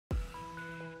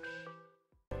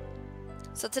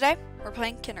So today we're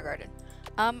playing Kindergarten.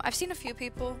 I've seen a few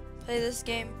people play this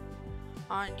game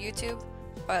on YouTube,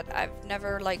 but I've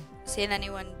never seen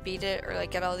anyone beat it or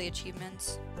get all the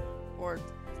achievements or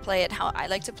play it how I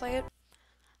like to play it.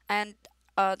 And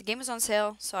the game is on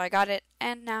sale, so I got it,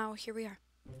 and now here we are.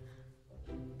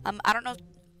 I don't know.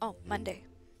 Oh, Monday.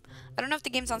 I don't know if the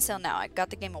game's on sale now. I got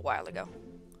the game a while ago.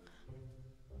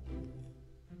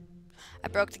 I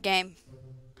broke the game.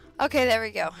 Okay, there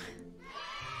we go.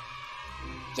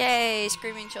 Yay,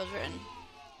 screaming children.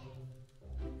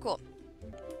 Cool.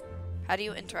 How do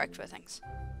you interact with things?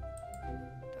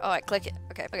 Oh, I click it.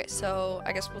 Okay, so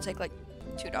I guess we'll take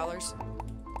 $2.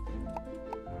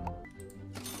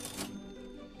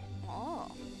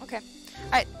 Oh, okay.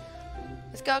 Alright,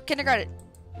 let's go Kindergarten.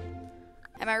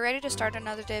 Am I ready to start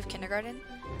another day of Kindergarten?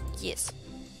 Yes.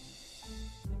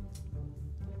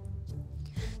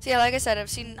 So yeah, like I said, I've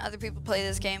seen other people play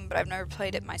this game, but I've never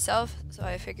played it myself, so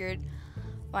I figured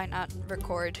why not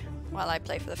record while I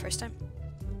play for the first time.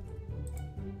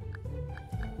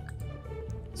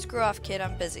 Screw off, kid,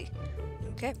 I'm busy.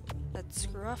 Okay, let's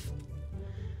screw off.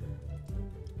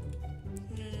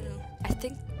 I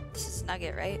think this is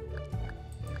Nugget, right?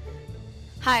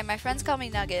 Hi, my friends call me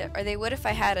Nugget, or they would if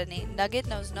I had any. Nugget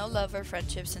knows no love or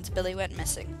friendship since Billy went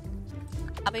missing.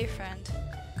 I'll be your friend.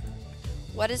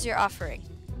 What is your offering?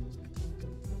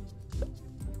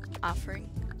 Offering?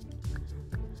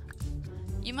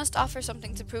 You must offer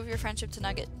something to prove your friendship to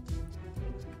Nugget.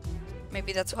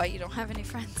 Maybe that's why you don't have any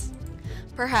friends.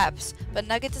 Perhaps, but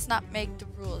Nugget does not make the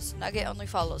rules. Nugget only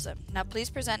follows them. Now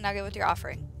please present Nugget with your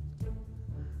offering.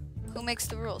 Who makes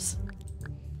the rules?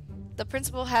 The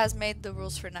principal has made the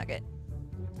rules for Nugget.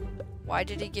 Why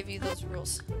did he give you those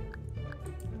rules?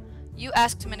 You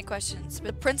ask too many questions.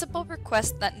 The principal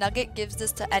requests that Nugget gives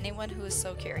this to anyone who is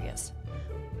so curious.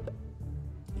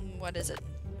 What is it?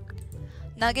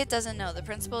 Nugget doesn't know. The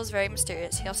principal is very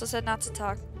mysterious. He also said not to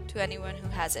talk to anyone who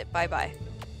has it. Bye-bye.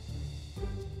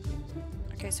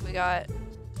 Okay, so we got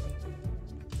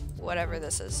whatever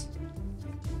this is.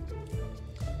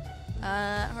 Who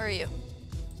are you?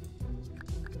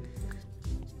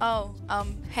 Oh,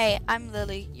 hey, I'm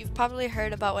Lily. You've probably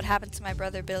heard about what happened to my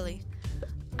brother Billy.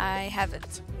 I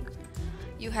haven't.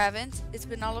 You haven't? It's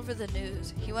been all over the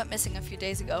news. He went missing a few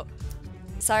days ago.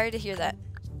 Sorry to hear that.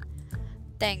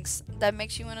 Thanks. That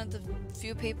makes you one of the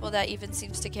few people that even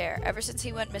seems to care. Ever since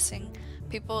he went missing,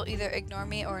 people either ignore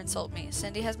me or insult me.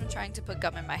 Cindy has been trying to put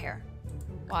gum in my hair.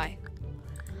 Why?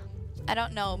 I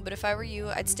don't know, but if I were you,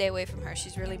 I'd stay away from her.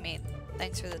 She's really mean.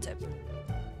 Thanks for the tip.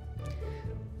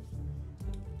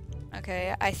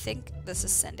 Okay, I think this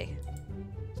is Cindy.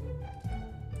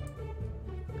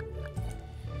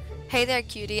 Hey there,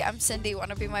 cutie. I'm Cindy.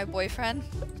 Wanna be my boyfriend?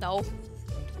 No.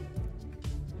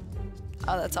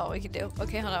 Oh, that's all we can do.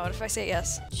 Okay, hold on. What if I say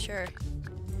yes? Sure.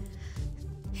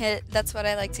 That's what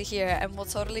I like to hear, and we'll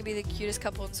totally be the cutest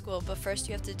couple in school, but first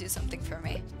you have to do something for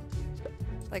me.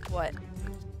 Like what?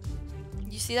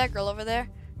 You see that girl over there?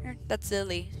 That's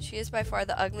Lily. She is by far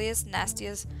the ugliest,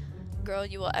 nastiest girl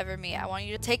you will ever meet. I want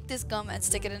you to take this gum and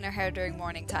stick it in her hair during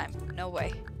morning time. No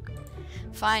way.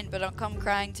 Fine, but don't come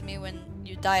crying to me when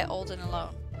you die old and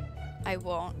alone. I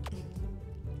won't.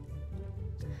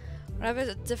 What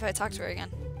happens if I talk to her again?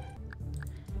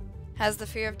 Has the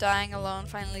fear of dying alone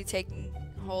finally taken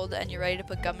hold and you're ready to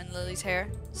put gum in Lily's hair?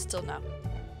 Still no.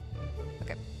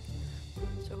 Okay.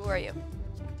 So who are you?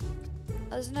 Oh,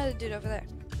 there's another dude over there.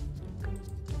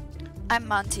 I'm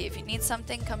Monty. If you need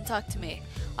something, come talk to me.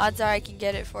 Odds are I can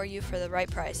get it for you for the right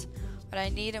price. What I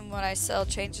need and what I sell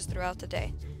changes throughout the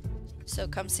day. So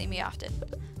come see me often.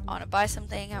 I want to buy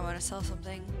something. I want to sell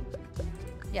something.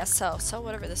 Yeah, sell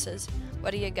whatever this is.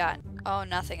 What do you got? Oh,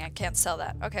 nothing. I can't sell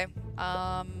that. Okay.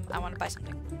 I want to buy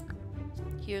something.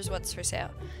 Here's what's for sale.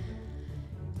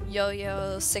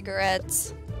 Yo-yo,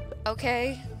 cigarettes.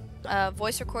 Okay.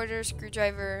 Voice recorder,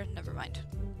 screwdriver. Never mind.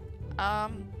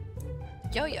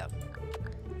 Yo-yo.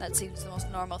 That seems the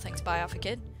most normal thing to buy off a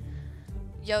kid.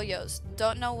 Yo-yos.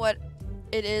 Don't know what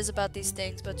it is about these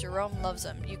things, but Jerome loves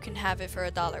them. You can have it for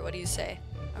 $1. What do you say?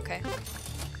 Okay.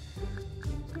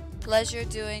 Pleasure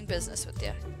doing business with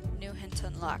you. New hint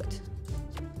unlocked.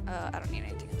 I don't need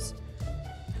anything else.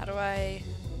 How do I...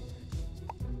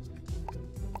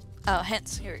 Oh,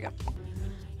 hints. Here we go.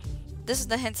 This is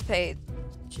the hints page.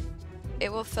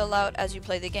 It will fill out as you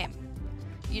play the game.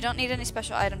 You don't need any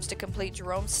special items to complete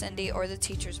Jerome, Cindy, or the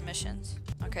teacher's missions.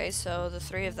 Okay, so the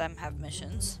 3 of them have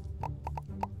missions.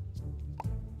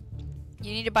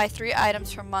 You need to buy 3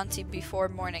 items from Monty before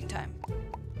morning time.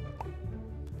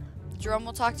 Jerome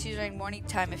will talk to you during morning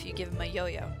time if you give him a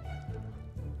yo-yo.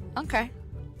 Okay.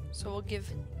 So we'll give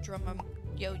Jerome a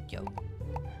yo-yo.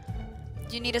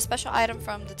 You need a special item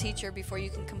from the teacher before you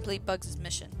can complete Bugs'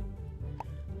 mission.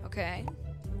 Okay.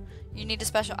 You need a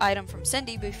special item from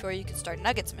Cindy before you can start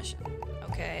Nugget's mission.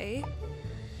 Okay.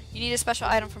 You need a special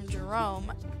item from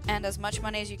Jerome and as much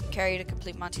money as you can carry to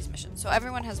complete Monty's mission. So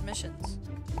everyone has missions.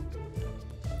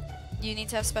 You need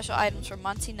to have special items from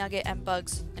Monty, Nugget, and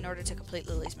Bugs in order to complete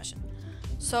Lily's mission.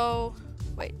 So,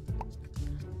 wait.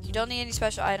 You don't need any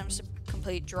special items to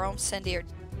complete Jerome, Cindy, or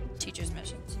teacher's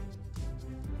missions.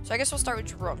 So I guess we'll start with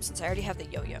Jerome since I already have the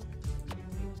yo-yo.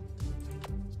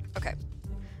 Okay.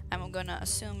 And I'm gonna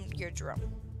assume you're Jerome.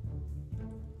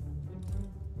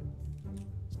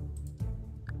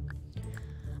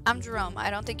 I'm Jerome.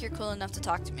 I don't think you're cool enough to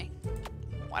talk to me.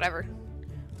 Whatever.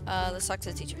 Let's talk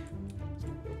to the teacher.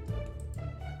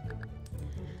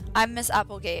 I'm Miss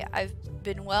Applegate. I've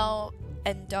been well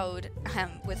endowed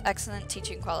with excellent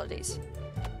teaching qualities.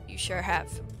 You sure have.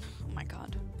 Oh my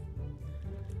god.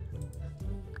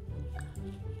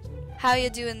 How you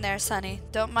doing there, Sonny?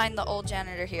 Don't mind the old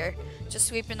janitor here. Just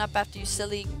sweeping up after you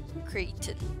silly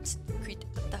cretins.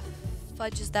 What the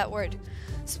fudge is that word?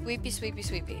 Sweepy, sweepy,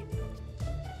 sweepy.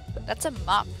 That's a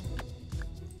mop.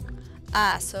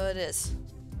 Ah, so it is.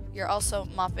 You're also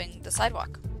mopping the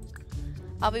sidewalk.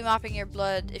 I'll be mopping your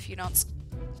blood if you don't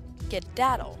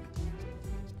skedaddle.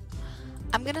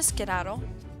 I'm gonna skedaddle.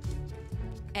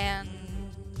 And...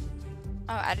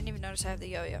 oh, I didn't even notice I have the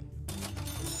yo-yo.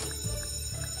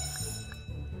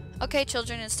 Okay,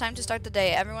 children, it's time to start the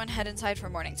day. Everyone head inside for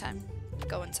morning time.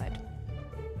 Go inside.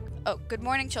 Oh, good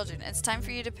morning, children. It's time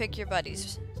for you to pick your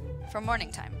buddies for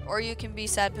morning time. Or you can be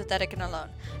sad, pathetic, and alone.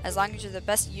 As long as you're the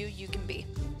best you can be.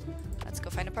 Let's go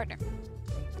find a partner.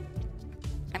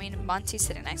 I mean, Monty's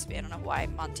sitting next to me. I don't know why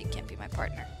Monty can't be my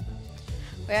partner.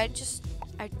 Wait,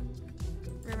 I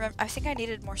remember, I think I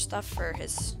needed more stuff for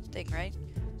his thing, right?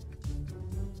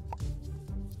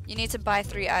 You need to buy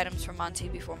 3 items from Monty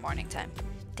before morning time.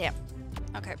 Damn.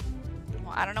 Okay.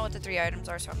 Well, I don't know what the 3 items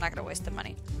are, so I'm not gonna waste the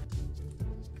money.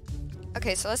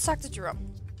 Okay, so let's talk to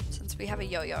Jerome. Since we have a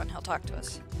yo-yo and he'll talk to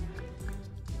us.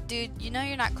 Dude, you know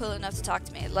you're not cool enough to talk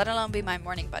to me, let alone be my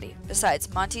morning buddy.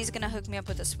 Besides, Monty's gonna hook me up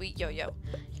with a sweet yo-yo.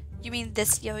 You mean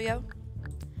this yo-yo?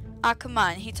 Ah, come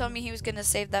on, he told me he was gonna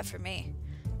save that for me.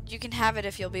 You can have it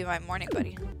if you'll be my morning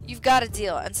buddy. You've got a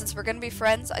deal, and since we're gonna be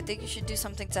friends, I think you should do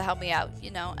something to help me out,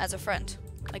 you know, as a friend.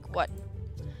 Like what?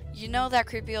 You know that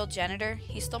creepy old janitor?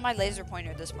 He stole my laser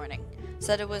pointer this morning.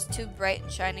 Said it was too bright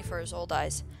and shiny for his old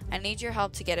eyes. I need your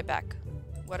help to get it back.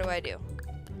 What do I do?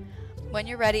 When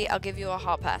you're ready, I'll give you a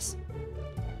hall pass.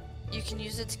 You can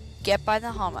use it to get by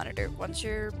the hall monitor. Once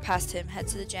you're past him, head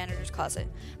to the janitor's closet.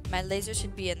 My laser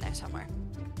should be in there somewhere.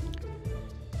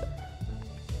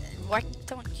 Why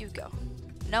don't you go?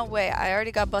 No way, I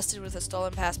already got busted with a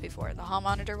stolen pass before. The hall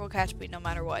monitor will catch me no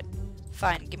matter what.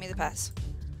 Fine, give me the pass.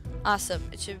 Awesome,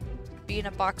 it should be in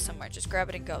a box somewhere. Just grab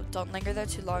it and go. Don't linger there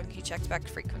too long, he checks back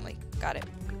frequently. Got it.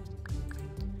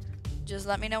 Just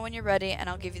let me know when you're ready and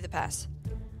I'll give you the pass.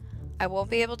 I won't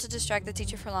be able to distract the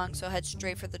teacher for long, so head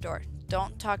straight for the door.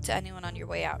 Don't talk to anyone on your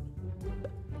way out.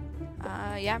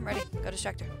 Yeah, I'm ready. Go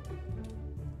distract her.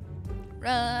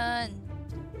 Run!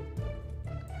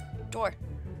 Door.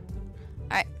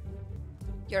 Alright.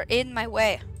 You're in my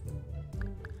way.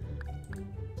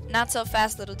 Not so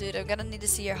fast, little dude. I'm gonna need to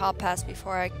see your hall pass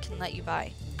before I can let you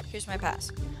by. Here's my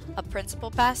pass. A principal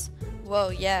pass? Whoa,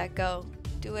 yeah, go.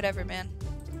 Do whatever, man.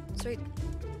 Sweet.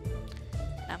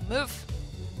 Now move.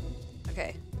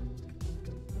 Okay.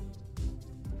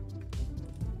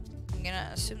 I'm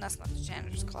gonna assume that's not the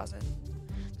janitor's closet.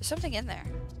 There's something in there.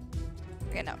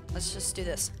 Okay, no. Let's just do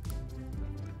this.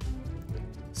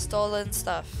 Stolen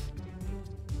stuff.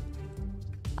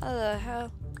 How the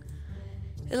hell?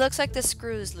 It looks like the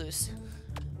screw is loose.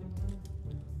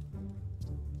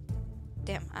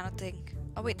 Damn, I don't think...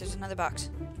 oh wait, there's another box.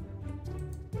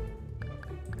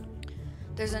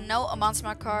 There's a note, a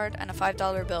Monster card, and a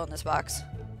 $5 bill in this box.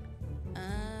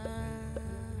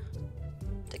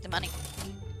 Take the money.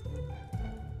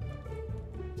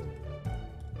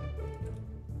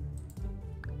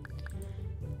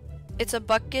 It's a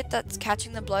bucket that's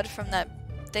catching the blood from that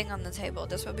thing on the table.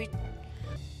 This would be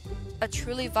a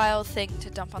truly vile thing to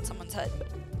dump on someone's head.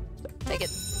 Take it.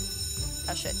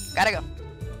 Oh shit. Gotta go.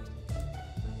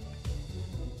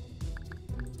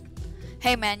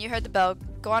 Hey man, you heard the bell.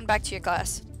 Go on back to your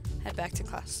class. Head back to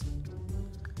class.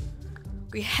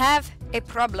 We have a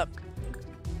problem.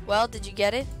 Well, did you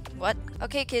get it? What?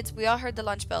 Okay kids, we all heard the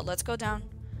lunch bell. Let's go down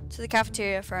to the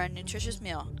cafeteria for a nutritious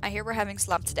meal. I hear we're having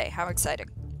slop today. How exciting.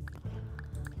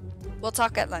 We'll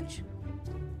talk at lunch.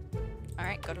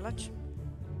 Alright, go to lunch.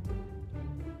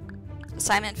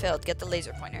 Assignment failed. Get the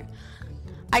laser pointer.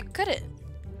 I couldn't.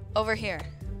 Over here.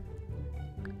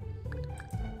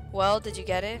 Well, did you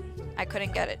get it? I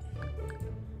couldn't get it.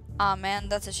 Aw, man,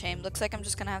 that's a shame. Looks like I'm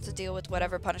just gonna have to deal with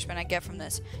whatever punishment I get from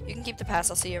this. You can keep the pass.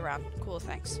 I'll see you around. Cool,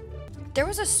 thanks. There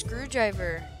was a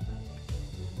screwdriver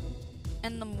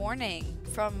in the morning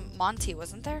from Monty,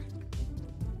 wasn't there?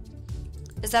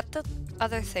 Is that the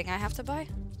other thing I have to buy?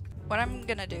 What I'm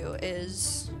gonna do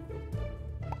is...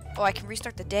 Oh, I can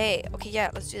restart the day. Okay, yeah,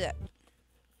 let's do that.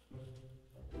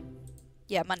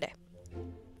 Yeah, Monday.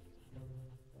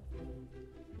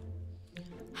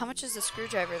 How much is the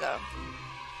screwdriver, though?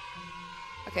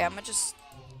 Okay, I'm gonna just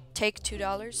take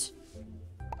 $2.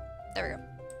 There we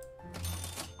go.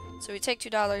 So we take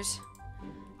 $2,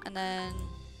 and then...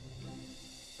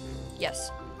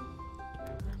 Yes.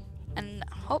 And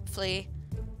hopefully,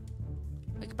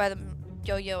 we can buy the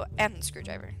yo-yo and the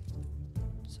screwdriver.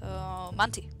 So,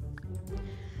 Monty.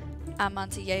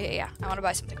 Monty, yeah. I want to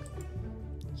buy something.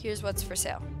 Here's what's for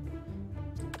sale.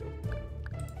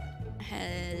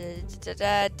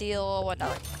 Deal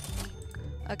 $1.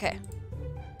 Okay.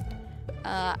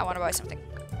 I want to buy something.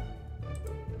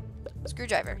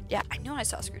 Screwdriver. Yeah, I know I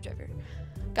saw a screwdriver.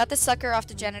 Got this sucker off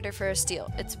the janitor for a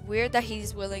steal. It's weird that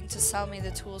he's willing to sell me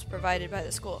the tools provided by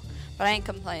the school, but I ain't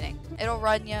complaining. It'll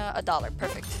run you $1.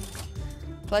 Perfect.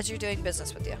 Pleasure doing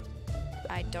business with you.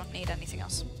 I don't need anything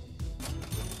else.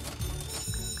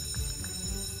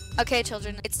 Okay,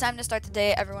 children, it's time to start the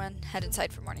day. Everyone, head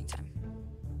inside for morning time.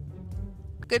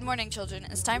 Good morning, children.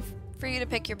 It's time for you to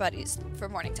pick your buddies for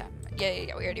morning time.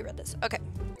 Yeah, we already read this. Okay.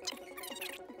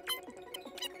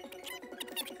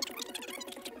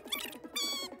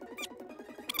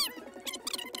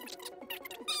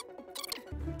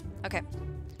 Okay.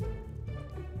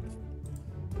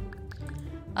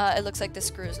 It looks like the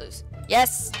screw is loose.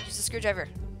 Yes! Use the screwdriver.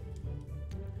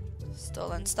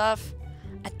 Stolen stuff.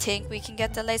 I think we can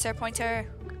get the laser pointer.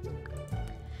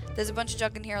 There's a bunch of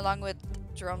junk in here along with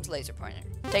Jerome's laser pointer.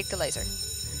 Take the laser.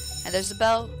 And there's the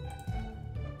bell.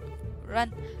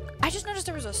 Run. I just noticed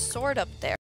there was a sword up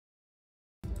there.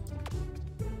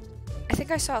 I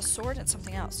think I saw a sword and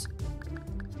something else.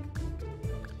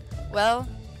 Well,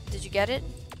 did you get it?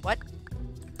 What?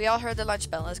 We all heard the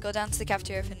lunch bell. Let's go down to the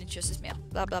cafeteria and finish this meal.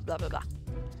 Blah, blah, blah, blah, blah.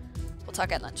 We'll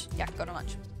talk at lunch. Yeah, go to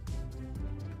lunch.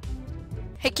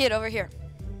 Hey, kid, over here.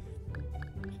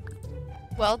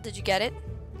 Well, did you get it?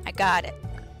 I got it.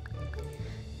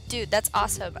 Dude, that's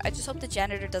awesome. I just hope the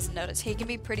janitor doesn't notice. He can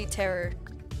be pretty terror.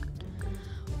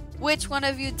 Which one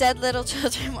of you dead little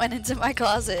children went into my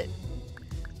closet?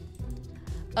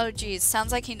 Oh, geez.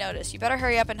 Sounds like he noticed. You better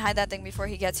hurry up and hide that thing before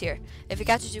he gets here. If he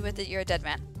catches you with it, you're a dead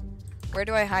man. Where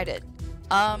do I hide it?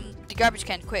 The garbage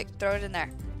can. Quick, throw it in there.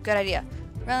 Good idea.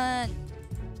 Run!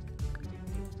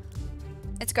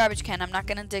 It's a garbage can. I'm not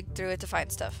gonna dig through it to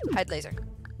find stuff. Hide laser.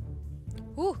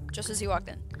 Woo! Just as he walked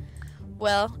in.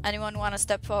 Well, anyone want to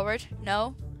step forward?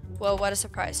 No? Well, what a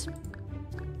surprise.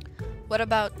 What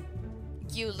about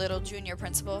you, little junior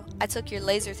principal? I took your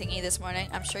laser thingy this morning.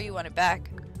 I'm sure you want it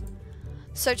back.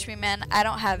 Search me, man. I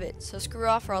don't have it. So screw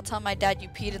off or I'll tell my dad you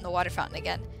peed in the water fountain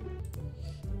again.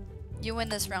 You win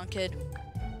this round, kid.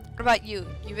 What about you?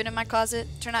 You been in my closet?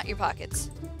 Turn out your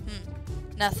pockets.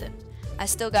 Nothing. I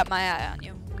still got my eye on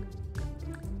you.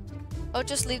 Oh,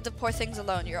 just leave the poor things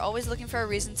alone. You're always looking for a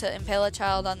reason to impale a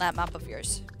child on that map of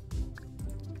yours.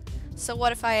 So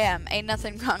what if I am? Ain't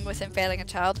nothing wrong with impaling a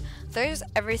child. There's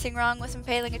everything wrong with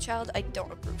impaling a child. I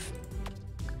don't approve.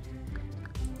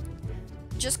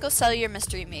 Just go sell your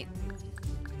mystery meat.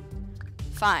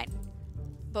 Fine.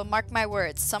 But mark my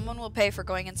words, someone will pay for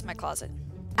going into my closet.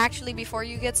 Actually, before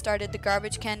you get started, the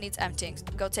garbage can needs emptying.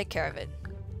 Go take care of it.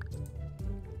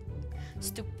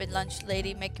 Stupid lunch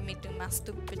lady making me do my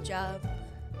stupid job.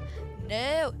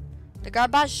 No! The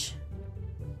garbage!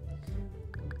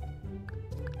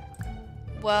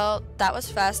 Well, that was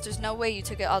fast. There's no way you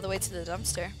took it all the way to the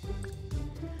dumpster.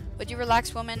 Would you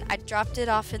relax, woman? I dropped it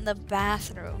off in the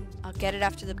bathroom. I'll get it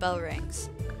after the bell rings.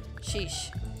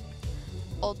 Sheesh.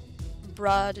 Old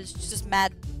broad is just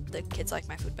mad the kids like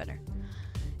my food better.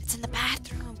 It's in the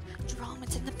bathroom! Jerome,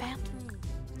 it's in the bathroom!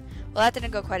 Well, that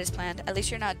didn't go quite as planned. At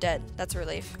least you're not dead. That's a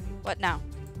relief. What now?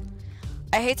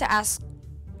 I hate to ask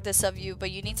this of you,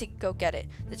 but you need to go get it.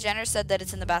 The janitor said that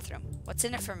it's in the bathroom. What's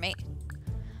in it for me?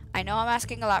 I know I'm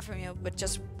asking a lot from you, but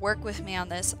just work with me on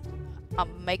this. I'll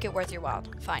make it worth your while.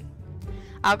 Fine.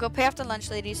 I'll go pay off the lunch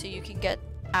lady so you can get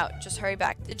out. Just hurry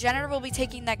back. The janitor will be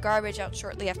taking that garbage out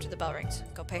shortly after the bell rings.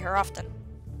 Go pay her off then.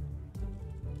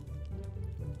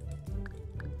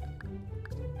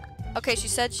 Okay, she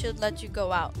said she'll let you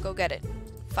go out. Go get it.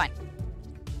 Fine.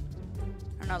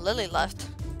 I don't know, Lily left.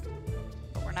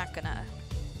 But we're not gonna...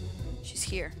 She's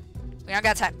here. We don't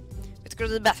got time. We Let's go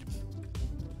to the bathroom.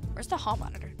 Where's the hall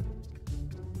monitor?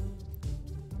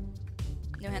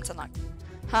 New hints unlocked.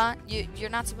 Huh? You're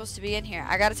not supposed to be in here.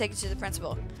 I gotta take you to the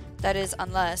principal. That is,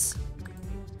 unless...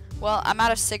 Well, I'm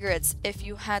out of cigarettes. If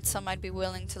you had some, I'd be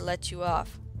willing to let you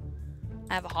off.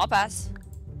 I have a hall pass.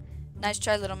 Nice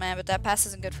try, little man, but that pass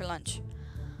isn't good for lunch.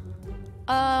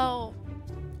 Oh.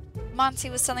 Monty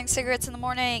was selling cigarettes in the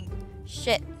morning.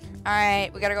 Shit.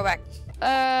 Alright, we gotta go back.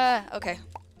 Okay.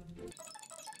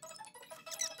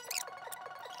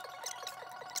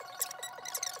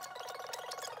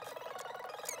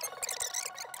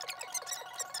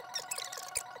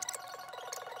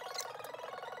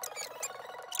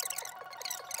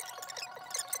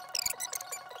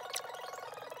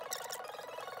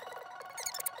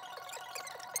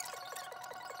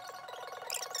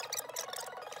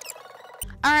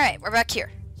 Alright, we're back here.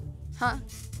 Huh?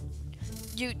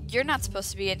 You're not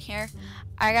supposed to be in here.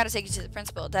 I gotta take you to the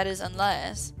principal. That is,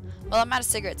 unless... Well, I'm out of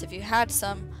cigarettes. If you had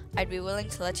some, I'd be willing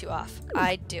to let you off.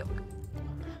 I do.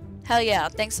 Hell yeah.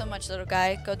 Thanks so much, little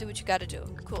guy. Go do what you gotta do.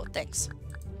 Cool, thanks.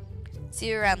 See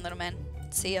you around, little man.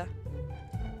 See ya.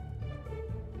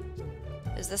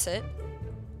 Is this it?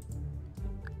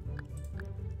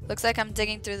 Looks like I'm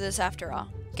digging through this after all.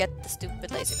 Get the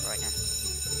stupid laser pointer.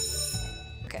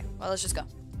 Okay, well, let's just go.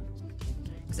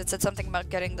 Because it said something about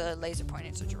getting the laser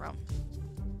pointer to Jerome.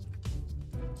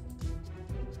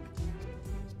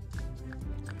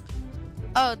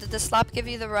 Oh, did the slop give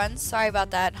you the run? Sorry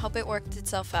about that. Hope it worked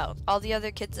itself out. All the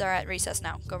other kids are at recess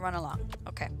now. Go run along.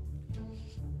 Okay.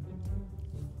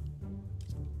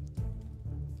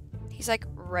 He's like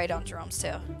right on Jerome's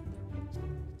tail.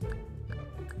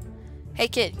 Hey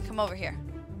kid, come over here.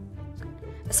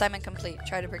 Assignment complete.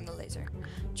 Try to bring the laser.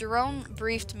 Jerome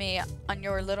briefed me on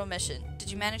your little mission.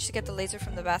 Did you manage to get the laser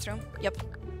from the bathroom? Yep.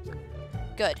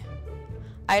 Good.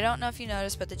 I don't know if you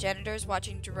noticed, but the janitor is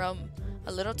watching Jerome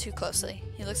a little too closely.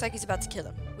 He looks like he's about to kill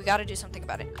him. We gotta do something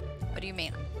about it. What do you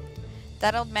mean?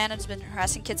 That old man has been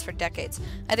harassing kids for decades.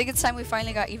 I think it's time we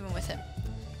finally got even with him.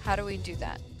 How do we do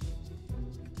that?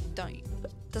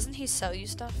 Doesn't he sell you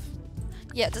stuff?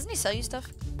 Yeah, doesn't he sell you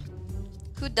stuff?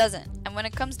 Who doesn't? And when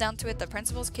it comes down to it, the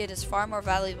principal's kid is far more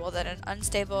valuable than an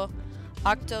unstable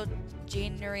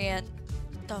octogenarian...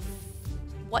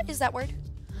 What is that word?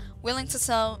 Willing to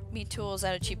sell me tools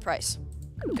at a cheap price.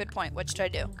 Good point. What should I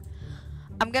do?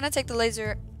 I'm gonna take the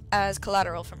laser as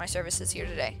collateral for my services here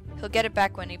today. He'll get it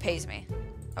back when he pays me.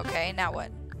 Okay, now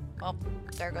what? Well,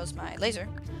 there goes my laser.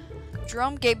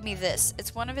 Jerome gave me this.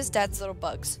 It's one of his dad's little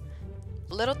bugs.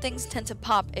 Little things tend to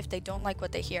pop if they don't like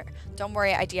what they hear. Don't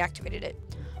worry, I deactivated it.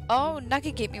 Oh,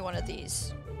 Nugget gave me one of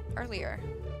these earlier.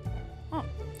 Huh.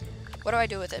 What do I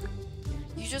do with it?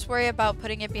 You just worry about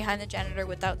putting it behind the janitor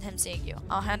without him seeing you.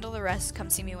 I'll handle the rest. Come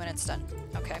see me when it's done.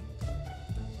 Okay.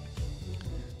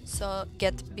 So,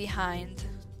 get behind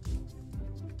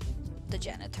the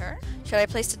janitor. Should I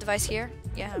place the device here?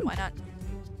 Yeah, why not?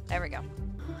 There we go.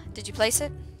 Did you place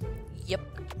it? Yep.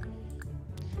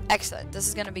 Excellent. This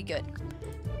is gonna be good.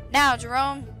 Now,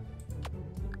 Jerome.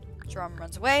 Jerome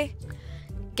runs away.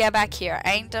 Get back here.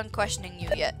 I ain't done questioning you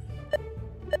yet.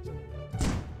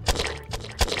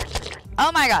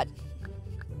 Oh my god.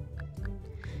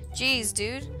 Jeez,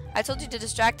 dude. I told you to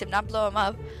distract him, not blow him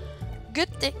up. Good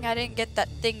thing I didn't get that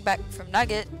thing back from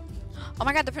Nugget. Oh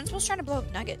my god, the principal's trying to blow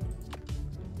up Nugget.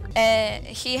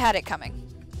 He had it coming.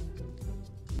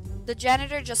 The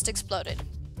janitor just exploded.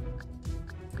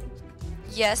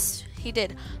 Yes, he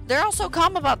did. They're all so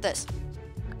calm about this.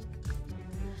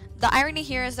 The irony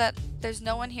here is that there's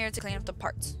no one here to clean up the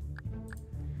parts.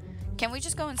 Can we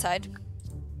just go inside?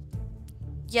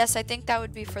 Yes, I think that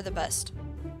would be for the best.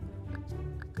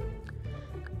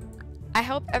 I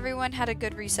hope everyone had a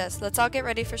good recess. Let's all get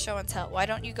ready for show and tell. Why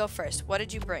don't you go first? What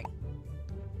did you bring?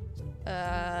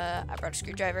 I brought a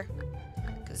screwdriver.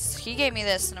 Because he gave me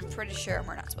this, and I'm pretty sure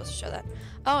we're not supposed to show that.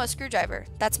 Oh, a screwdriver.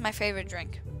 That's my favorite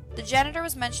drink. The janitor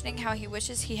was mentioning how he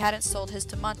wishes he hadn't sold his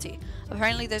to Monty.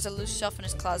 Apparently there's a loose shelf in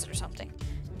his closet or something.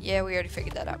 Yeah, we already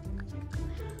figured that out.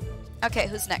 Okay,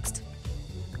 who's next?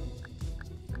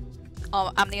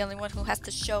 Oh, I'm the only one who has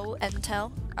to show and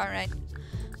tell? Alright.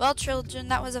 Well, children,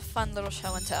 that was a fun little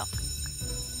show and tell.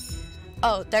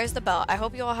 Oh, there's the bell. I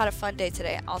hope you all had a fun day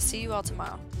today. I'll see you all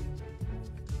tomorrow.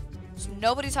 So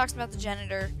nobody talks about the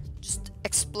janitor just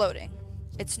exploding.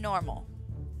 It's normal.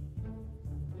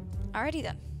 Alrighty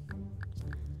then.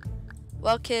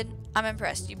 Well, kid, I'm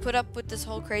impressed. You put up with this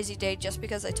whole crazy day just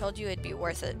because I told you it'd be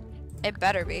worth it. It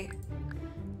better be.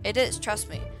 It is, trust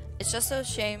me. It's just a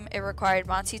shame it required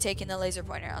Monty taking the laser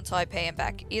pointer until I pay him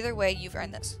back. Either way, you've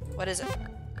earned this. What is it?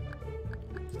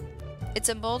 It's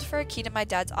a mold for a key to my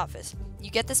dad's office. You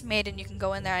get this made and you can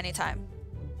go in there anytime.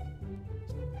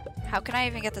 How can I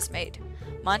even get this made?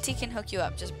 Monty can hook you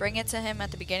up. Just bring it to him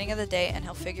at the beginning of the day and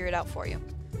he'll figure it out for you.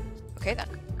 Okay then.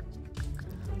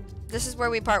 This is where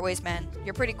we part ways, man.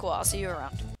 You're pretty cool. I'll see you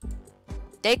around.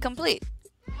 Day complete.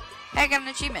 Hey, I got an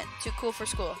achievement. Too cool for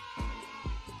school.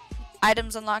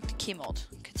 Items unlocked. Key mold.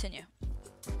 Continue.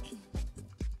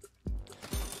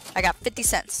 I got 50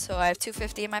 cents, so I have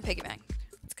 250 in my piggy bank.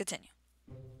 Let's continue.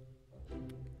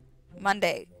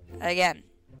 Monday. Again.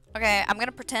 Okay, I'm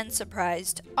gonna pretend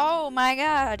surprised. Oh my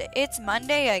god, it's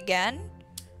Monday again?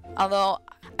 Although,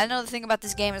 I know the thing about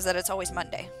this game is that it's always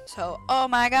Monday. So, oh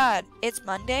my god, it's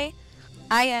Monday?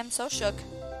 I am so shook.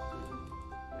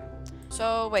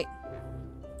 So, wait.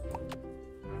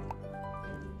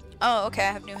 Oh, okay,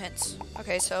 I have new hints.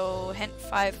 Okay, so hint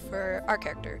 5 for our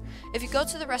character. If you go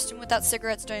to the restroom without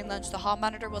cigarettes during lunch, the hall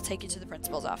monitor will take you to the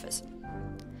principal's office.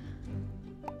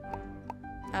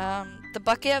 The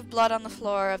bucket of blood on the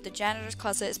floor of the janitor's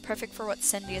closet is perfect for what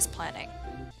Cindy is planning.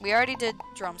 We already did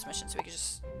Jerome's mission, so we can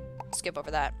just skip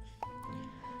over that.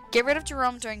 Get rid of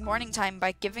Jerome during morning time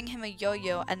by giving him a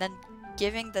yo-yo and then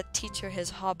giving the teacher his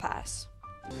hall pass.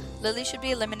 Lily should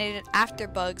be eliminated after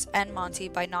Bugs and Monty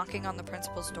by knocking on the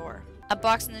principal's door. A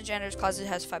box in the janitor's closet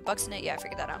has $5 in it. Yeah, I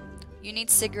figured that out. You need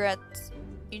cigarettes.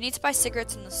 You need to buy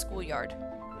cigarettes in the schoolyard.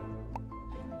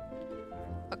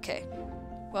 Okay.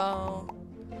 Well,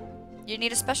 you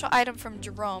need a special item from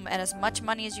Jerome and as much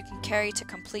money as you can carry to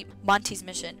complete Monty's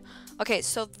mission. Okay,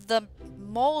 so the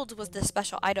mold was the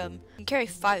special item. You can carry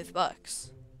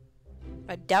 $5.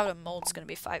 I doubt a mold's gonna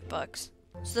be $5.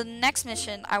 So the next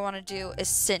mission I want to do is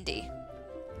Cindy.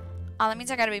 Oh, that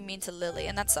means I gotta be mean to Lily,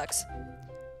 and that sucks.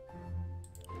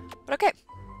 But okay.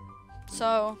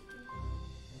 So,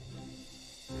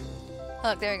 oh,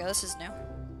 look, there we go. This is new.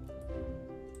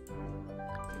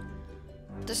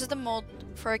 This is the mold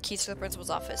for a key to the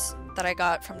principal's office that I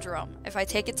got from Jerome. If I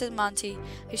take it to Monty,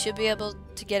 he should be able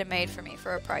to get it made for me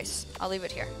for a price. I'll leave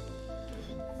it here.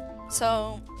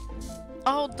 So,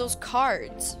 oh, those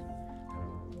cards.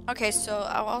 Okay, so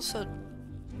I'll also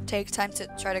take time to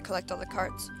try to collect all the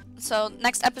cards. So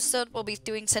next episode we'll be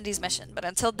doing Cindy's mission, but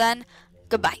until then,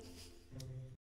 goodbye.